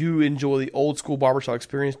and you do enjoy the old school barbershop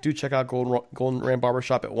experience, do check out Golden Ram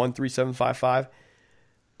Barbershop at 13755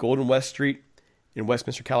 Golden West Street in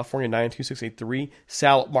Westminster, California, 92683.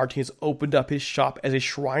 Sal Martinez opened up his shop as a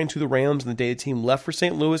shrine to the Rams on the day the team left for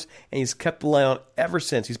St. Louis, and he's kept the light on ever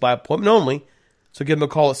since. He's by appointment only, so give him a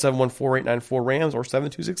call at 714-894-RAMS or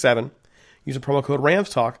 7267. Use the promo code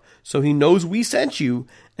RAMSTALK so he knows we sent you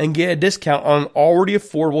and get a discount on an already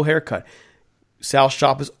affordable haircut. Sal's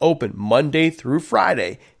shop is open Monday through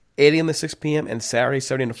Friday, 8 a.m. to 6 p.m. and Saturday,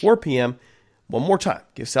 7 a.m. to 4 p.m. One more time,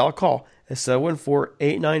 give Sal a call at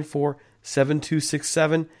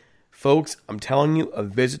 714-894-7267. Folks, I'm telling you, a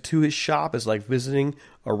visit to his shop is like visiting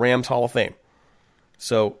a Rams Hall of Fame.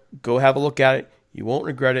 So go have a look at it. You won't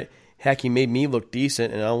regret it. Heck, he made me look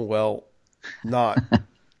decent, and I'm, not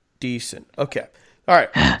decent. Okay. All right.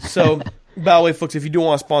 So, by the way, folks, if you do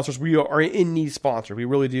want sponsors, we are in need of sponsors. We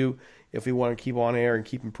really do. If we want to keep on air and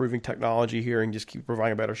keep improving technology here and just keep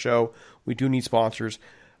providing a better show, we do need sponsors.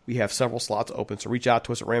 We have several slots open, so reach out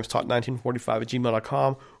to us at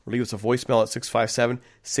ramstalk1945@gmail.com or leave us a voicemail at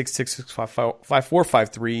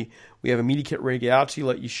 657-666-5453. We have a media kit ready to get out to you,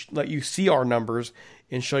 let you see our numbers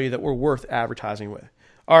and show you that we're worth advertising with.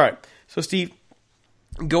 All right, so Steve,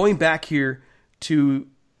 going back here to,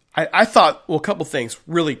 I thought, a couple things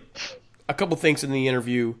in the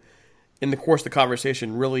interview, in the course of the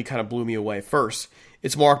conversation, really kind of blew me away. First,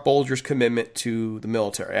 it's Marc Bulger's commitment to the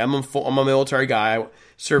military. I'm a military guy. I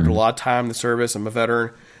served a lot of time in the service. I'm a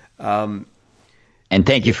veteran. And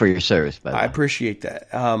thank you for your service, by the way. I appreciate that.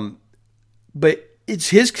 But it's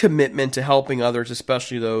his commitment to helping others,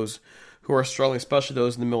 especially those who are struggling, especially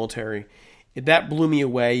those in the military. That blew me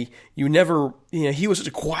away. He was such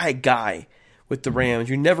a quiet guy with the Rams.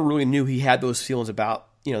 You never really knew he had those feelings about,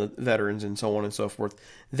 veterans and so on and so forth.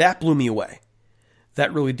 That blew me away.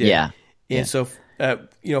 That really did. Yeah. And so,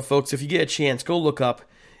 folks, if you get a chance, go look up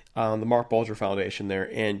the Marc Bulger Foundation there,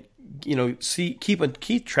 and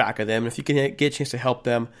keep track of them. If you can get a chance to help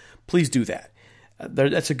them, please do that.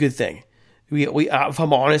 That's a good thing. If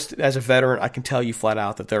I'm honest, as a veteran, I can tell you flat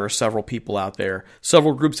out that there are several people out there,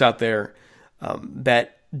 several groups out there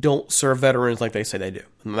that don't serve veterans like they say they do.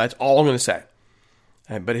 And that's all I'm going to say.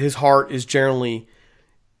 But his heart is generally,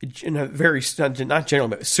 not generally,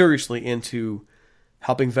 but seriously into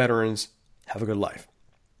helping veterans have a good life.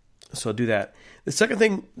 So do that. The second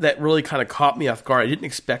thing that really kind of caught me off guard, I didn't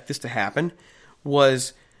expect this to happen,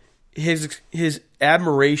 was his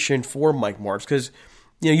admiration for Mike Martz, because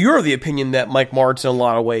you're of the opinion that Mike Martz in a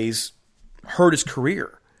lot of ways hurt his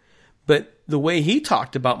career, but the way he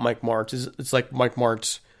talked about Mike Martz is it's like Mike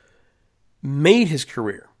Martz made his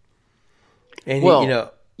career, and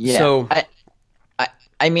so.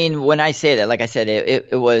 I mean, when I say that, like I said,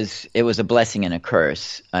 it was a blessing and a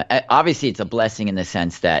curse. Obviously, it's a blessing in the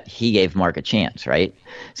sense that he gave Marc a chance, right?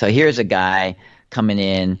 So here's a guy coming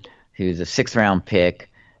in who's a 6th-round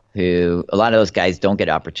pick, who a lot of those guys don't get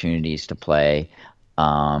opportunities to play,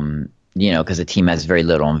 because the team has very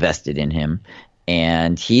little invested in him.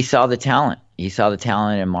 And he saw the talent. He saw the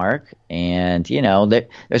talent in Marc. And,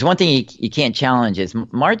 there's one thing you can't challenge is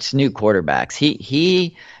Martz knew quarterbacks.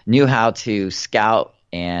 He knew how to scout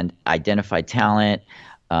and identify talent.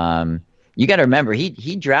 You got to remember,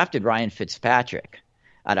 he drafted Ryan Fitzpatrick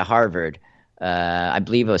out of Harvard. I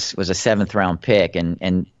believe it was a 7th-round pick,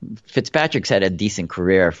 and Fitzpatrick's had a decent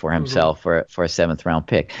career for himself for a 7th-round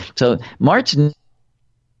pick. So Martz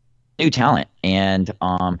knew talent, and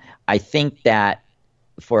I think that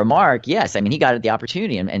for Marc, yes, I mean he got the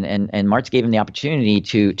opportunity, and Martz gave him the opportunity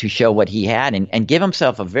to show what he had and give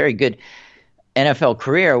himself a very good NFL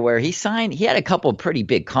career where he had a couple of pretty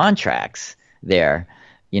big contracts there,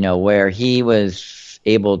 where he was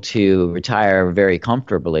able to retire very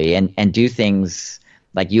comfortably and do things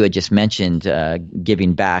like you had just mentioned,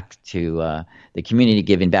 giving back to the community,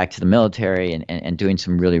 giving back to the military, and doing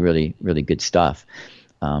some really, really, really good stuff,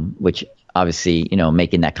 which obviously,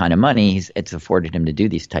 making that kind of money, it's afforded him to do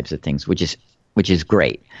these types of things, which is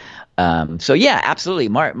great. So yeah, absolutely.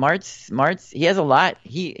 Martz, he has a lot.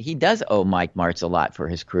 He does owe Mike Martz a lot for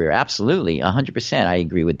his career. Absolutely. 100%. I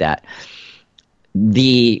agree with that.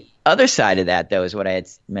 The other side of that, though, is what I had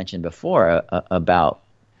mentioned before about,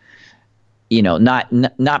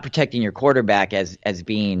 not protecting your quarterback as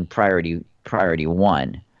being priority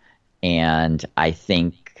one. And I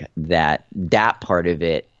think that part of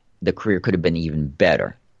it, the career could have been even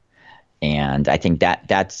better. And I think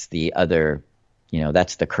that's the other,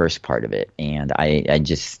 that's the curse part of it. And I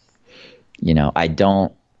just, I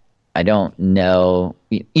don't know.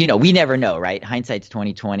 We never know, right? Hindsight's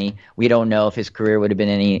 20/20. We don't know if his career would have been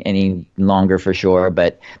any longer for sure.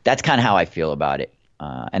 But that's kind of how I feel about it.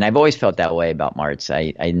 And I've always felt that way about Martz.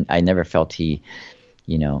 I never felt he,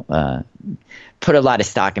 put a lot of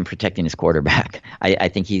stock in protecting his quarterback. I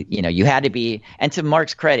think he, you had to be, and to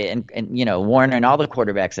Marc's credit, and Warner and all the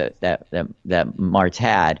quarterbacks that Martz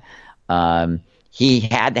had, he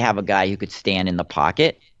had to have a guy who could stand in the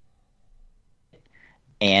pocket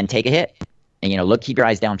and take a hit. And keep your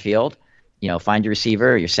eyes downfield. Find your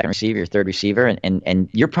receiver, your second receiver, your third receiver, and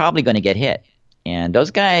you're probably going to get hit. And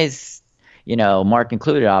those guys, Marc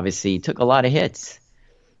included, obviously took a lot of hits.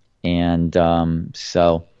 And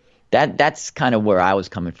so that's kind of where I was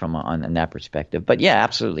coming from on that perspective. But yeah,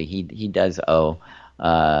 absolutely, he does owe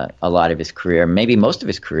a lot of his career, maybe most of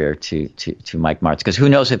his career, to Mike Martz, because who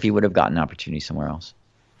knows if he would have gotten an opportunity somewhere else.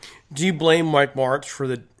 Do you blame Mike Martz for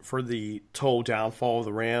the total downfall of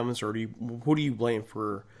the Rams, or who do you blame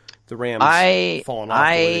for the Rams falling off the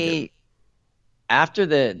way they did? After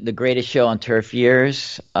the Greatest Show on Turf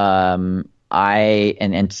years, and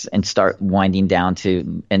start winding down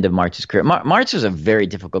to end of Martz's career. Martz was a very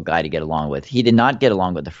difficult guy to get along with. He did not get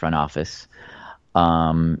along with the front office.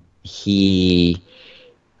 You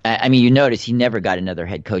notice he never got another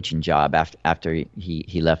head coaching job after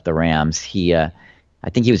he left the Rams. I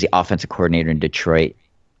think he was the offensive coordinator in Detroit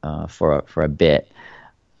for a bit.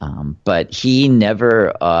 But he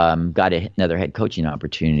never got another head coaching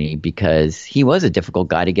opportunity because he was a difficult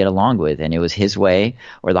guy to get along with, and it was his way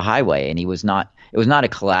or the highway. And it was not a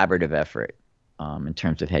collaborative effort in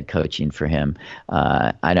terms of head coaching for him.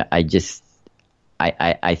 I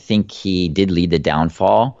think he did lead the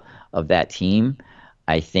downfall of that team.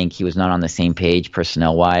 I think he was not on the same page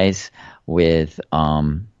personnel wise with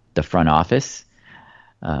the front office.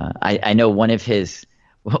 I know one of his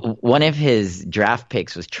draft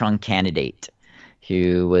picks was Trunk Candidate,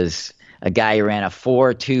 who was a guy who ran a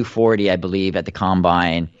 4.2 40, I believe, at the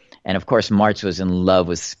combine. And of course, Martz was in love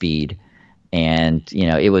with speed. And,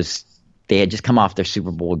 they had just come off their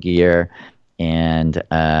Super Bowl gear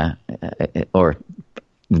or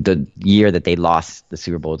the year that they lost the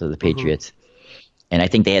Super Bowl to the Patriots. Mm-hmm. And I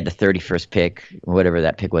think they had the 31st pick, whatever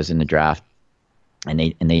that pick was in the draft. And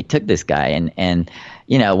they took this guy, and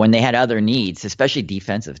when they had other needs, especially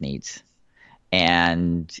defensive needs,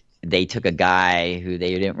 and they took a guy who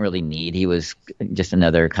they didn't really need. He was just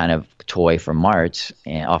another kind of toy for Martz,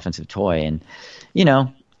 an offensive toy, and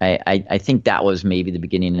I think that was maybe the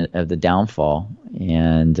beginning of the downfall.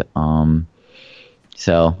 And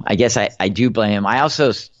so I guess I do blame him. I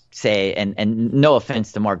also say, and no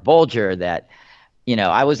offense to Marc Bulger, that,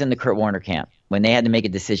 I was in the Kurt Warner camp. When they had to make a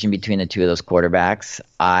decision between the two of those quarterbacks,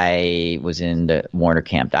 I was in the Warner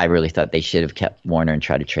camp. I really thought they should have kept Warner and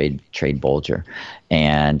tried to trade Bulger.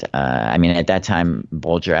 And at that time,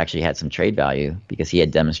 Bulger actually had some trade value because he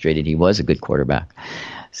had demonstrated he was a good quarterback.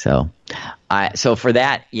 So for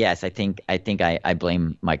that, yes, I think I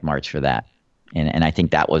blame Mike Martz for that, and I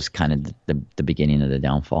think that was kind of the beginning of the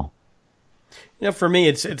downfall. For me,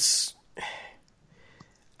 it's.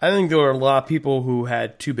 I think there were a lot of people who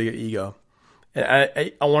had too big an ego. And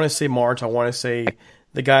I want to say March. I want to say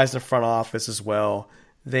the guys in the front office as well.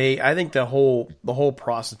 I think the whole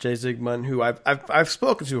process. Jay Zygmunt, who I've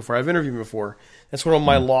spoken to before, I've interviewed before. That's one of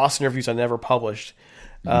my lost interviews I never published.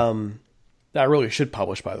 That I really should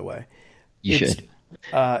publish, by the way. You should.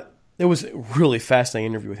 It was a really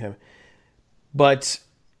fascinating interview with him, but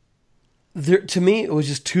to me, it was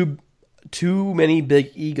just too many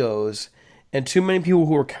big egos and too many people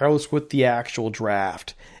who were careless with the actual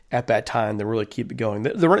draft at that time to really keep it going.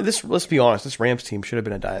 Let's be honest, this Rams team should have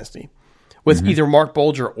been a dynasty with either Marc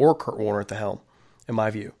Bulger or Kurt Warner at the helm, in my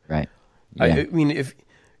view. Right. Yeah. I mean,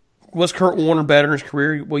 was Kurt Warner better in his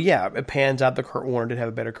career? Well, yeah, it pans out that Kurt Warner did have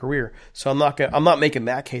a better career. So I'm not making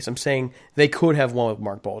that case. I'm saying they could have won with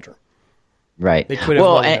Marc Bulger. Right. They could have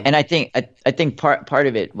won with him. And I think part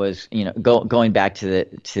of it was, going back to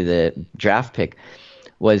the draft pick,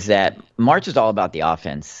 was that March was all about the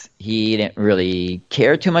offense. He didn't really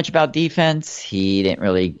care too much about defense. He didn't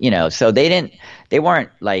really, so they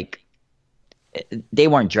weren't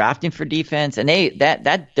drafting for defense, and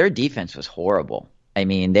their defense was horrible. I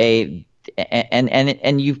mean,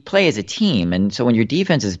 and you play as a team, and so when your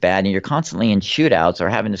defense is bad and you're constantly in shootouts or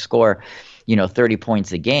having to score, 30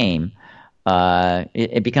 points a game,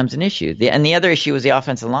 it becomes an issue. And the other issue was the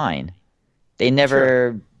offensive line. They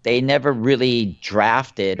never really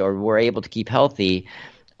drafted or were able to keep healthy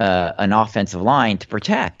an offensive line to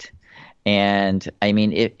protect. And I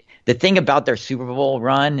mean, the thing about their Super Bowl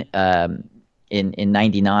run in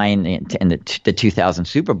 '99 and the 2000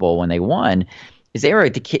 Super Bowl when they won is they were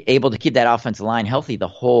able to keep that offensive line healthy the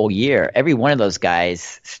whole year. Every one of those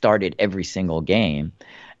guys started every single game.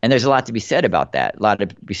 And there's a lot to be said about that. A lot to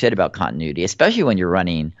be said about continuity, especially when you're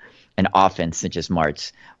running an offense such as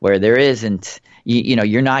Martz, where there isn't,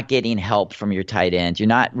 you're not getting help from your tight ends. You're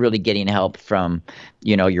not really getting help from,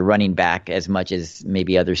 your running back as much as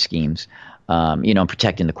maybe other schemes,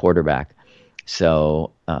 protecting the quarterback.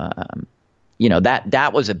 So,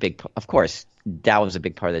 that was of course, that was a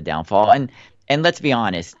big part of the downfall. And let's be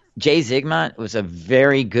honest, Jay Zygmunt was a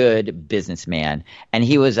very good businessman, and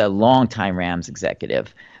he was a longtime Rams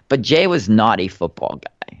executive. But Jay was not a football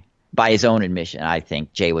guy. By his own admission, I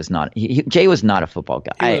think Jay was not. Jay was not a football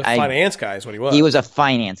guy. He was a finance guy, is what he was. He was a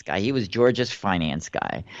finance guy. He was Georgia's finance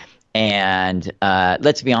guy. And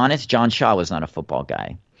let's be honest, John Shaw was not a football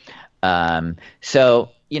guy.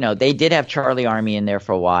 So they did have Charlie Army in there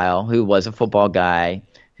for a while, who was a football guy,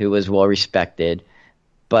 who was well respected.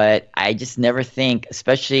 But I just never think,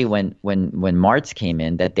 especially when Martz came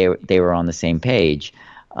in, that they were on the same page.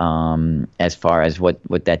 As far as what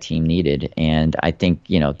that team needed. And I think,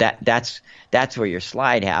 that's where your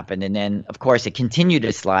slide happened. And then, of course, it continued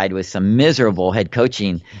to slide with some miserable head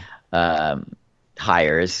coaching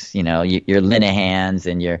hires, your Linehans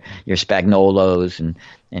and your Spagnuolos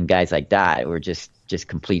and guys like that were just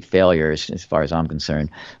complete failures as far as I'm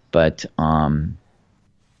concerned. But, that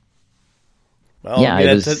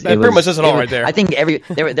pretty much says it all right there. I think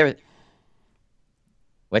there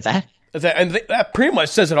what's that? And that pretty much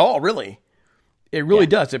says it all, really. It really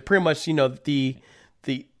does. It pretty much, the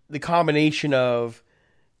combination of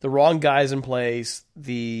the wrong guys in place,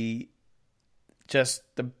 the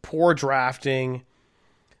poor drafting.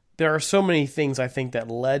 There are so many things I think that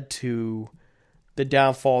led to the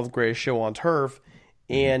downfall of the greatest show on turf,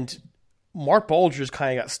 and Marc Bulger just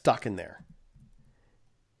kind of got stuck in there.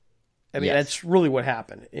 I mean, that's really what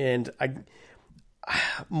happened, and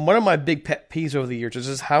one of my big pet peeves over the years is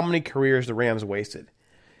just how many careers the Rams wasted.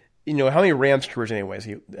 How many Rams careers, anyways,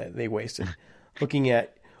 they wasted. Looking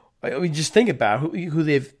at, just think about who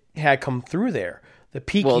they've had come through there. The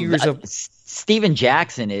peak years of Steven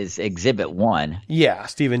Jackson is Exhibit 1. Yeah,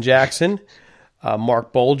 Steven Jackson,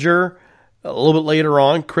 Marc Bulger. A little bit later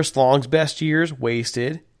on, Chris Long's best years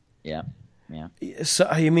wasted. Yeah. So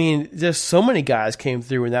I mean, just so many guys came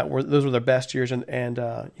through, and those were their best years, and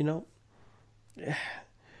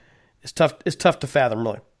it's tough to fathom,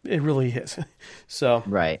 really. It really is. So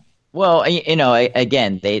right. Well,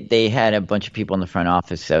 again, they had a bunch of people in the front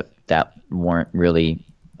office that weren't really,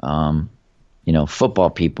 football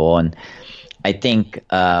people, and I think,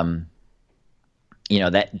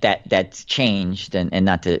 that's changed, and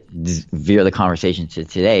not to veer the conversation to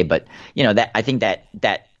today, but that I think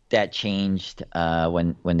that changed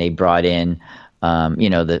when they brought in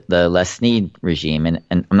the Les Snead regime, and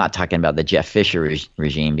I'm not talking about the Jeff Fisher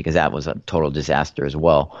regime, because that was a total disaster as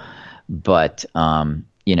well. But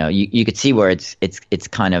you could see where it's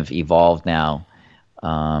kind of evolved now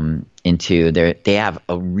into they have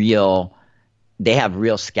a real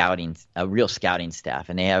scouting staff,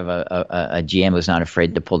 and they have a GM who's not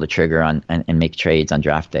afraid to pull the trigger on and make trades on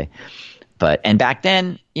draft day. And back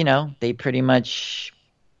then, they pretty much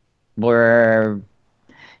were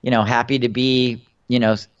happy to be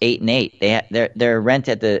 8-8. Their rent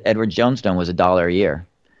at the Edward Jones Dome was $1 a year,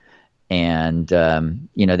 and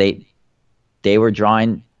they were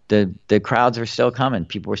drawing the crowds were still coming.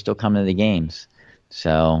 People were still coming to the games.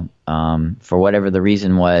 So for whatever the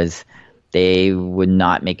reason was, they would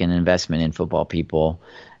not make an investment in football people,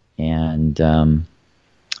 and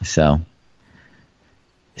so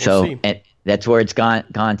that's where it's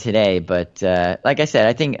gone today. But like I said,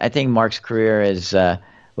 I think Marc's career is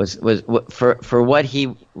was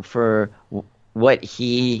for what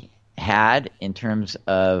he had in terms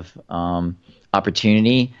of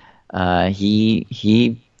opportunity.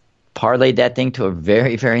 He parlayed that thing to a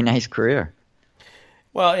very, very nice career.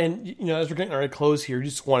 Well, and as we're getting ready to close here,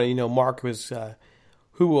 just want to Marc was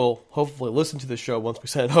who will hopefully listen to the show once we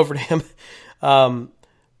send it over to him.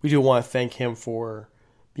 We do want to thank him for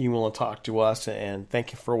being willing to talk to us, and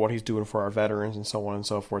thank you for what he's doing for our veterans and so on and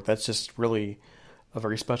so forth. That's just really a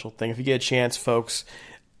very special thing. If you get a chance, folks,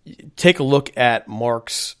 take a look at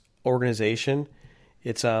Marc's organization.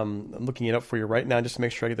 It's I'm looking it up for you right now just to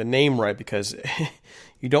make sure I get the name right, because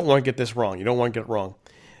you don't want to get this wrong. You don't want to get it wrong.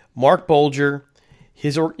 Marc Bulger.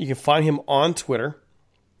 You can find him on Twitter,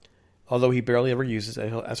 although he barely ever uses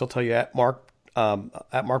it. As I'll tell you, at Marc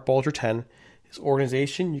Bulger 10. His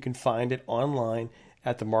organization, you can find it online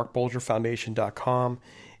at the marcbulgerfoundation.com,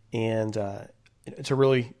 and to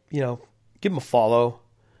really give him a follow.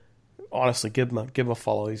 Honestly, give him a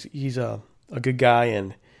follow. He's a good guy,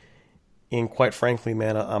 and quite frankly,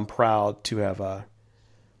 man, I'm proud to have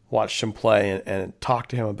watched him play and talk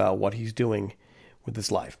to him about what he's doing with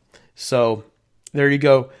his life. So there you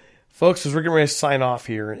go. Folks, as we're getting ready to sign off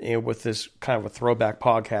here and with this kind of a throwback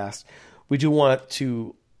podcast, we do want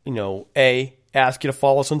to, ask you to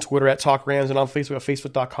follow us on Twitter at Talk Rams, and on Facebook at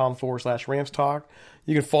facebook.com/Rams Talk.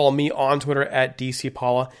 You can follow me on Twitter at DC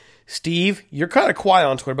Paula. Steve, you're kind of quiet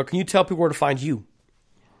on Twitter, but can you tell people where to find you?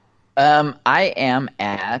 I am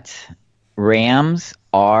at Rams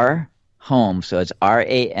R Home. So it's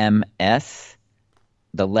RAMS,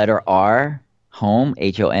 the letter R, Home,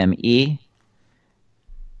 HOME,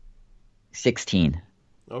 16.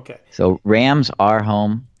 Okay. So Rams R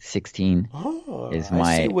Home 16 is my.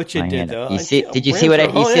 I see what you did handle. though. Did you see what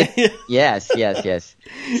I said? Yes.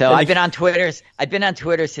 So I've been on Twitter. I've been on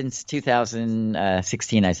Twitter since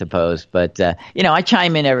 2016, I suppose. But I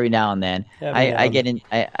chime in every now and then. I get in.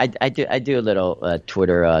 I do a little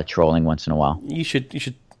Twitter trolling once in a while. You should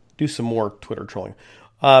do some more Twitter trolling.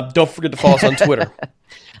 Don't forget to follow us on Twitter.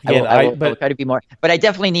 Again, I will try to be more, but I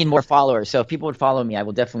definitely need more followers. So if people would follow me, I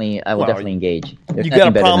will definitely engage. You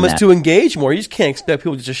got to promise to engage more. You just can't expect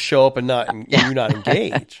people to just show up and you not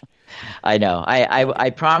engage. I know. I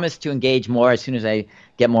promise to engage more as soon as I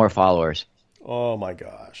get more followers. Oh my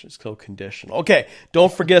gosh, it's so conditional. Okay,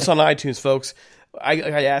 don't forget us on iTunes, folks.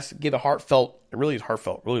 I asked, give a heartfelt. It really is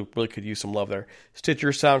heartfelt. Really, really could use some love there. Stitcher,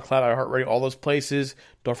 SoundCloud, iHeartRadio, all those places.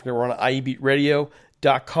 Don't forget we're on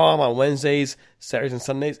IEBeatRadio.com on Wednesdays, Saturdays, and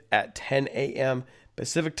Sundays at 10 a.m.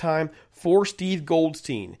 Pacific Time. For Steve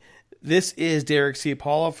Goldstein, this is Derek C.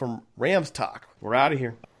 Paula from Rams Talk. We're out of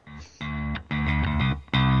here.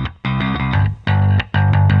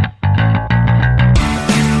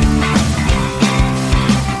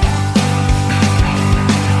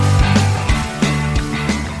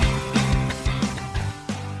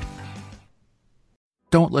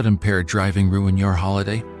 Don't let impaired driving ruin your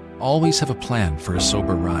holiday. Always have a plan for a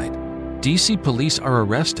sober ride. DC police are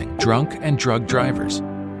arresting drunk and drug drivers.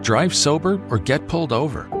 Drive sober or get pulled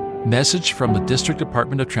over. Message from the District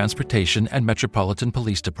Department of Transportation and Metropolitan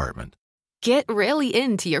Police Department. Get really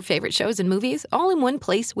into your favorite shows and movies all in one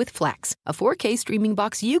place with Flex, a 4K streaming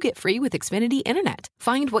box you get free with Xfinity Internet.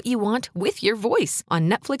 Find what you want with your voice on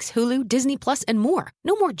Netflix, Hulu, Disney Plus, and more.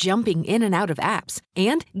 No more jumping in and out of apps.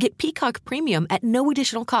 And get Peacock Premium at no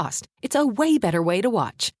additional cost. It's a way better way to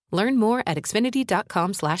watch. Learn more at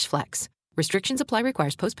Xfinity.com/flex. Restrictions apply.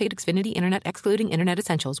 Requires postpaid Xfinity Internet excluding Internet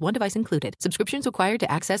Essentials. One device included. Subscriptions required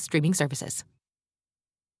to access streaming services.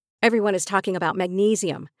 Everyone is talking about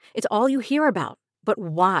magnesium. It's all you hear about. But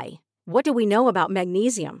why? What do we know about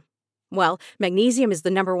magnesium? Well, magnesium is the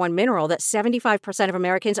number one mineral that 75% of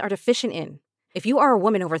Americans are deficient in. If you are a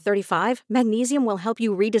woman over 35, magnesium will help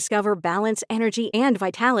you rediscover balance, energy, and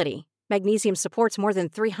vitality. Magnesium supports more than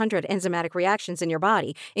 300 enzymatic reactions in your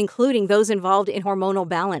body, including those involved in hormonal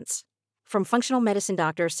balance. From functional medicine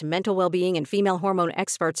doctors to mental well-being and female hormone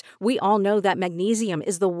experts, we all know that magnesium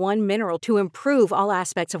is the one mineral to improve all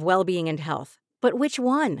aspects of well-being and health. But which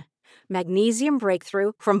one? Magnesium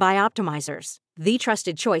Breakthrough from Bioptimizers, the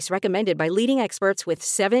trusted choice recommended by leading experts with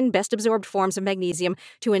 7 best-absorbed forms of magnesium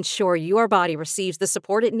to ensure your body receives the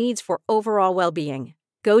support it needs for overall well-being.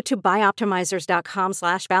 Go to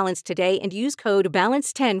bioptimizers.com/balance today and use code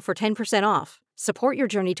BALANCE10 for 10% off. Support your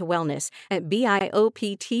journey to wellness at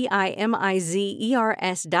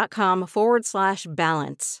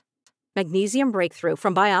bioptimizers.com/balance. Magnesium Breakthrough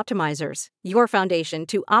from Bioptimizers, your foundation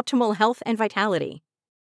to optimal health and vitality.